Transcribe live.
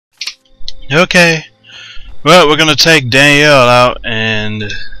Okay. Well, we're gonna take Danielle out and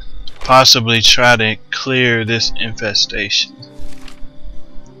possibly try to clear this infestation,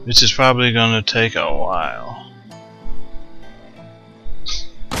 which is probably gonna take a while.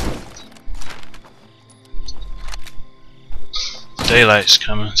 Daylight's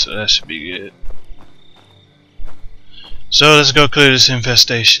coming, so that should be good. So let's go clear this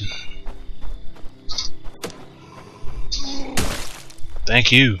infestation.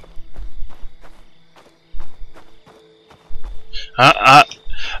 Thank you.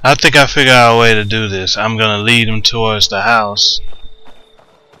 I think I figured out a way to do this. I'm gonna lead them towards the house.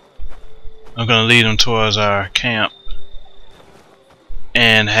 I'm gonna lead them towards our camp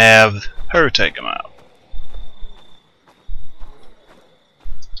and have her take them out.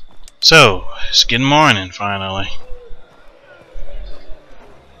 So it's getting morning finally.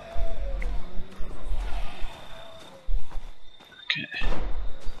 Okay.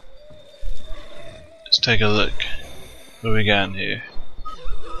 Let's take a look. What do we got in here?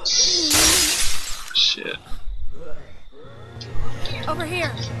 Shit. Over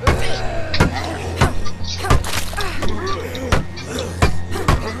here.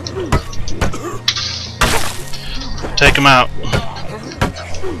 Take him out.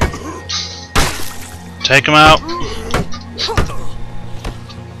 Take him out.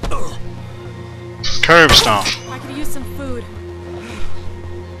 Curb stomp. I could use some food.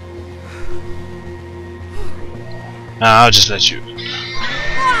 Nah, I'll just let you.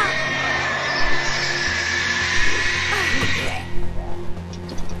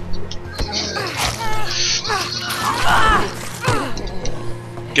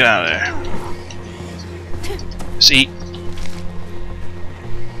 Get out of there. Let's eat.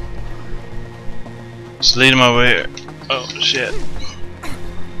 Let's lead him over here. Oh shit.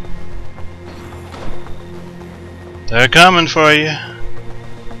 They're coming for you.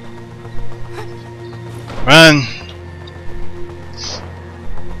 Run.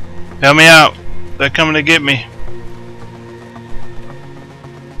 Help me out. They're coming to get me.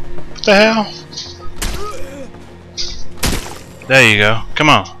 What the hell? There you go. Come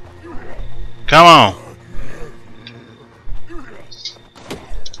on. Come on.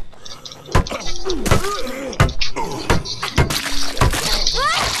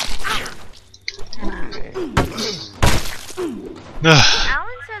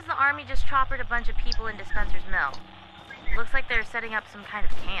 Alan says the army just choppered a bunch of people into Spencer's mill. Looks like they're setting up some kind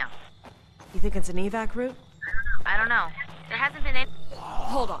of camp. You think it's an evac route? I don't know. There hasn't been any.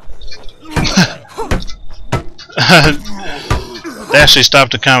 Hold on. They actually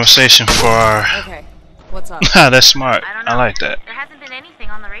stopped the conversation for our. Okay. What's up? That's smart. I don't know. I like that. There hasn't been anything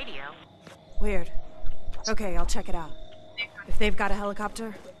on the radio. Weird. Okay, I'll check it out. If they've got a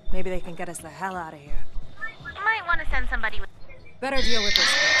helicopter, maybe they can get us the hell out of here. You might want to send somebody with. Better deal with this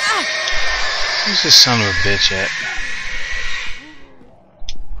first. Who's this son of a bitch at?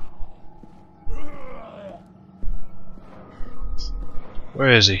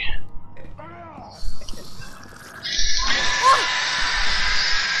 Where is he?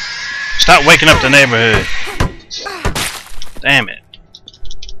 Stop waking up the neighborhood. Damn it.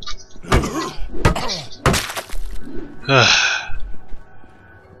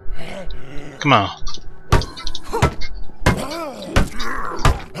 Come on.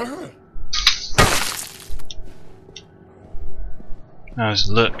 Now let's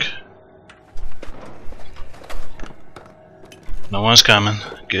look. No one's coming.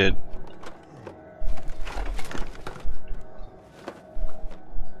 Good.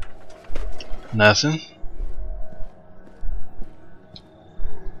 Nothing.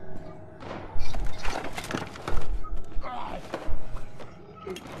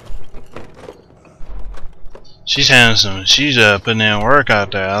 She's handsome. She's putting in work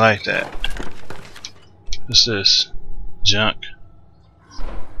out there. I like that. What's this? Junk.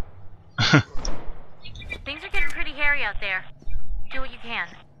 Things are getting pretty hairy out there. Do what you can.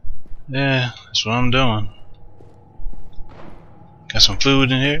 Yeah, that's what I'm doing. Got some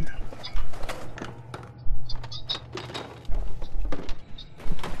food in here.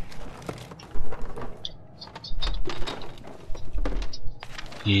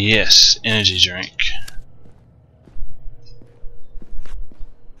 Yes, energy drink.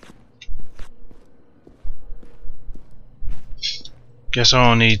 Guess I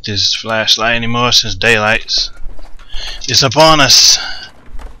don't need this flashlight anymore since daylight is upon us.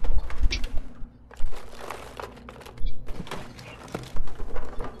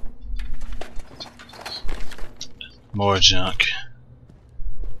 More junk.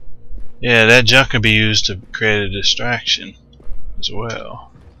 Yeah, that junk could be used to create a distraction as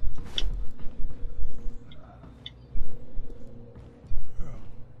well.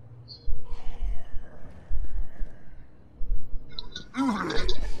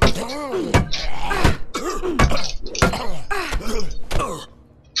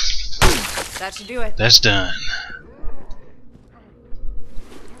 That should do it. That's done.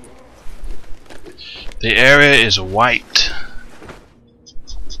 The area is white.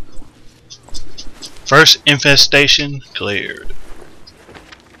 First infestation cleared.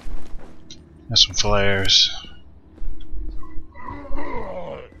 Got some flares.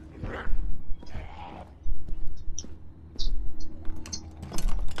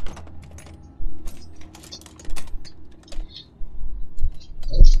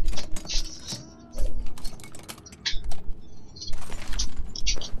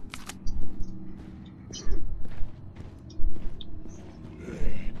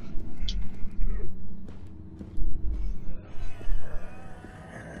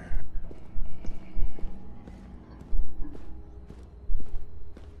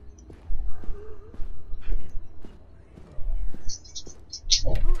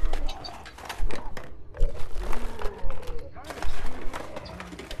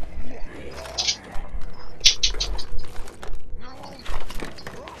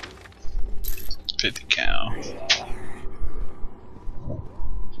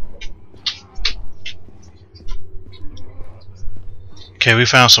 Okay, we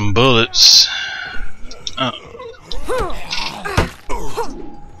found some bullets.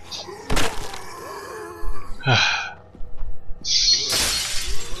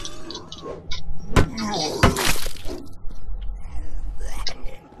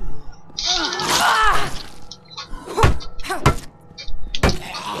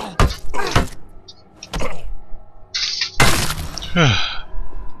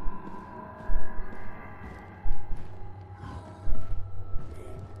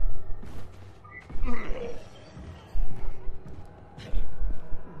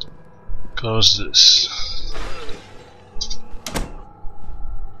 Close this.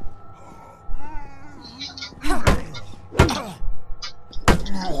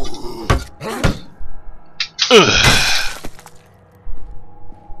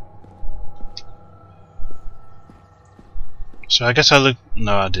 So I guess I looked.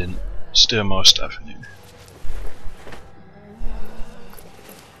 No, I didn't. Still more stuff in here.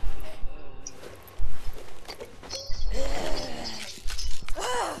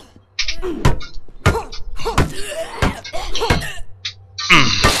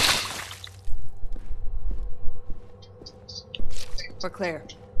 We're clear.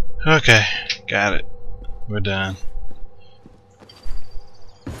 Okay, got it. We're done.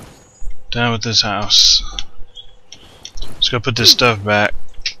 Done with this house. Let's go put this stuff back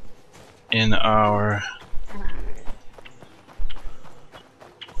in our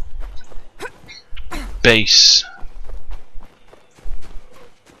base.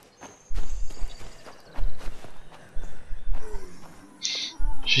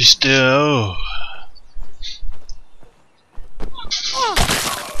 She's still.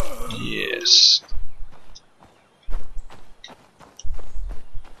 Yes.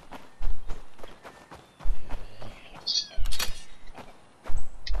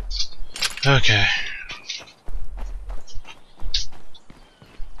 Okay.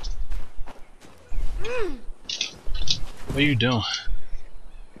 What are you doing?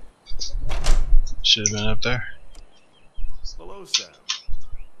 Should have been up there. Hello, Sam.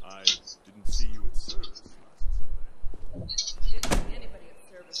 I didn't see you at service last Sunday. Didn't see anybody at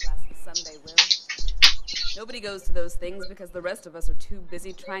service last Sunday, Will. Nobody goes to those things because the rest of us are too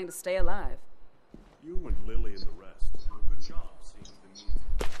busy trying to stay alive. You and Lily and the rest do a good job seeing the needs.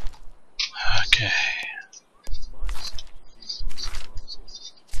 Okay.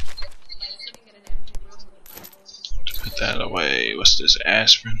 Put that away. What's this?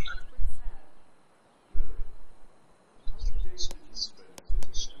 Aspirin.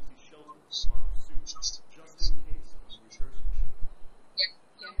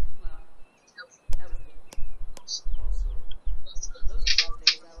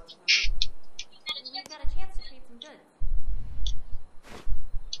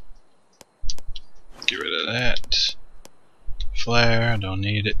 Get rid of that. Flare, don't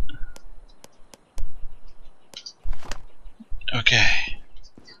need it. Okay.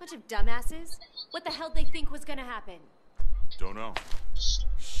 Bunch of dumbasses. What the hell they think was gonna happen? Don't know.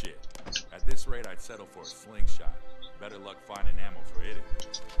 Shit. At this rate, I'd settle for a slingshot. Better luck finding ammo for it.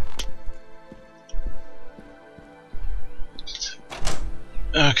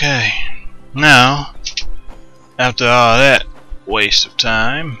 Okay. Now, after all that waste of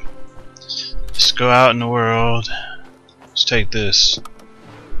time, let's go out in the world. Let's take this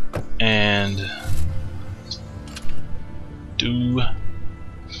and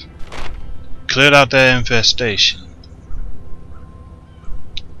clear out that infestation.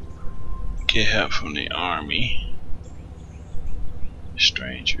 Get help from the army.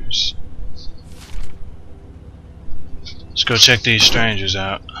 Strangers. Let's go check these strangers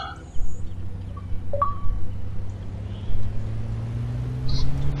out.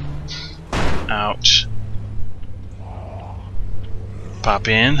 Ouch. Pop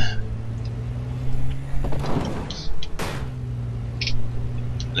in.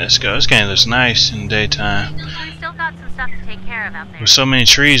 Let's go. This game looks nice in the daytime. We still got some stuff to take care of out there. With so many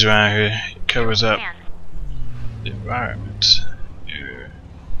trees around here, it covers up Man. the environment. Here.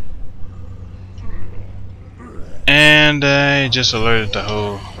 And I just alerted the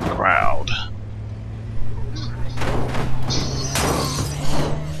whole crowd.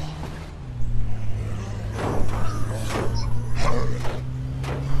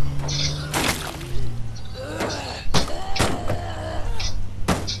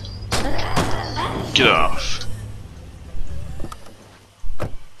 Get off.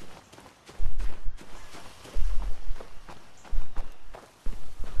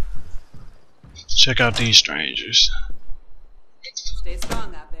 Check out these strangers. Stay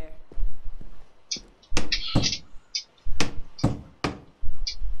strong out there.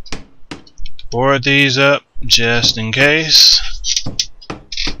 Board these up just in case.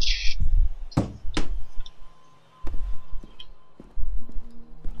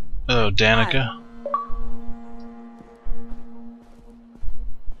 Oh, Danica.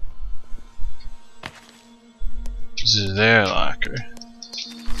 This is their locker.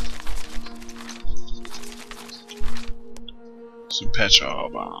 Some petrol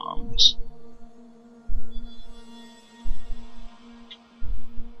bombs.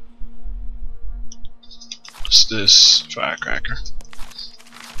 What's this? Firecracker.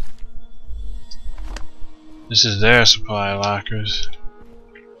 This is their supply lockers.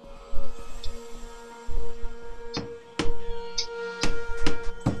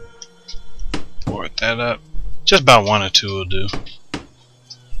 Board that up. Just about one or two will do.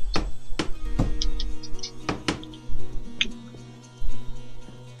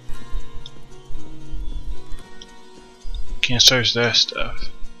 Can't search their stuff.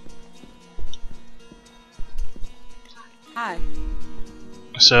 Hi.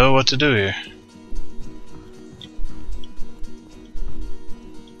 So, what to do here?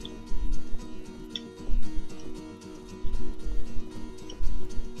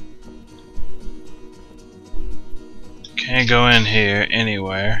 Can't go in here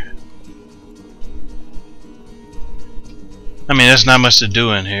anywhere. I mean, there's not much to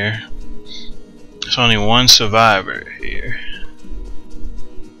do in here. There's only one survivor here.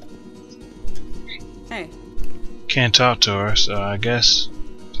 Hey. Can't talk to her, so I guess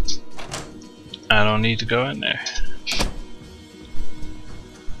I don't need to go in there.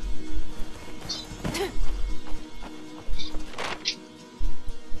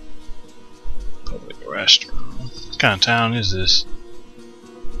 Public restroom. What kind of town is this?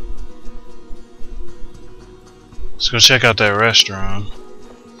 Let's go check out that restroom.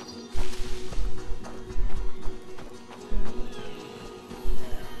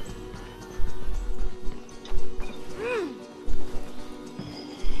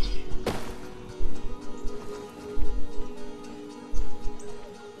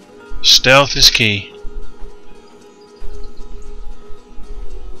 Stealth is key.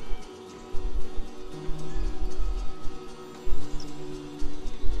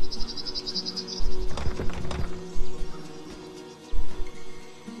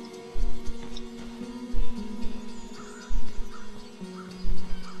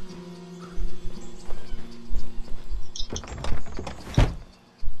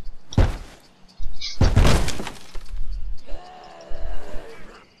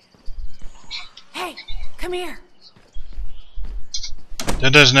 Come here.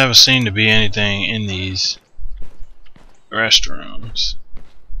 There doesn't ever seem to be anything in these restrooms.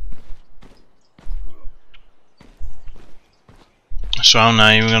 So I'm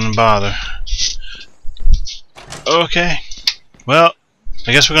not even gonna bother. Okay. Well,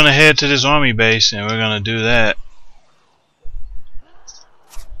 I guess we're gonna head to this army base and we're gonna do that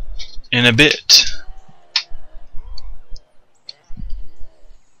in a bit.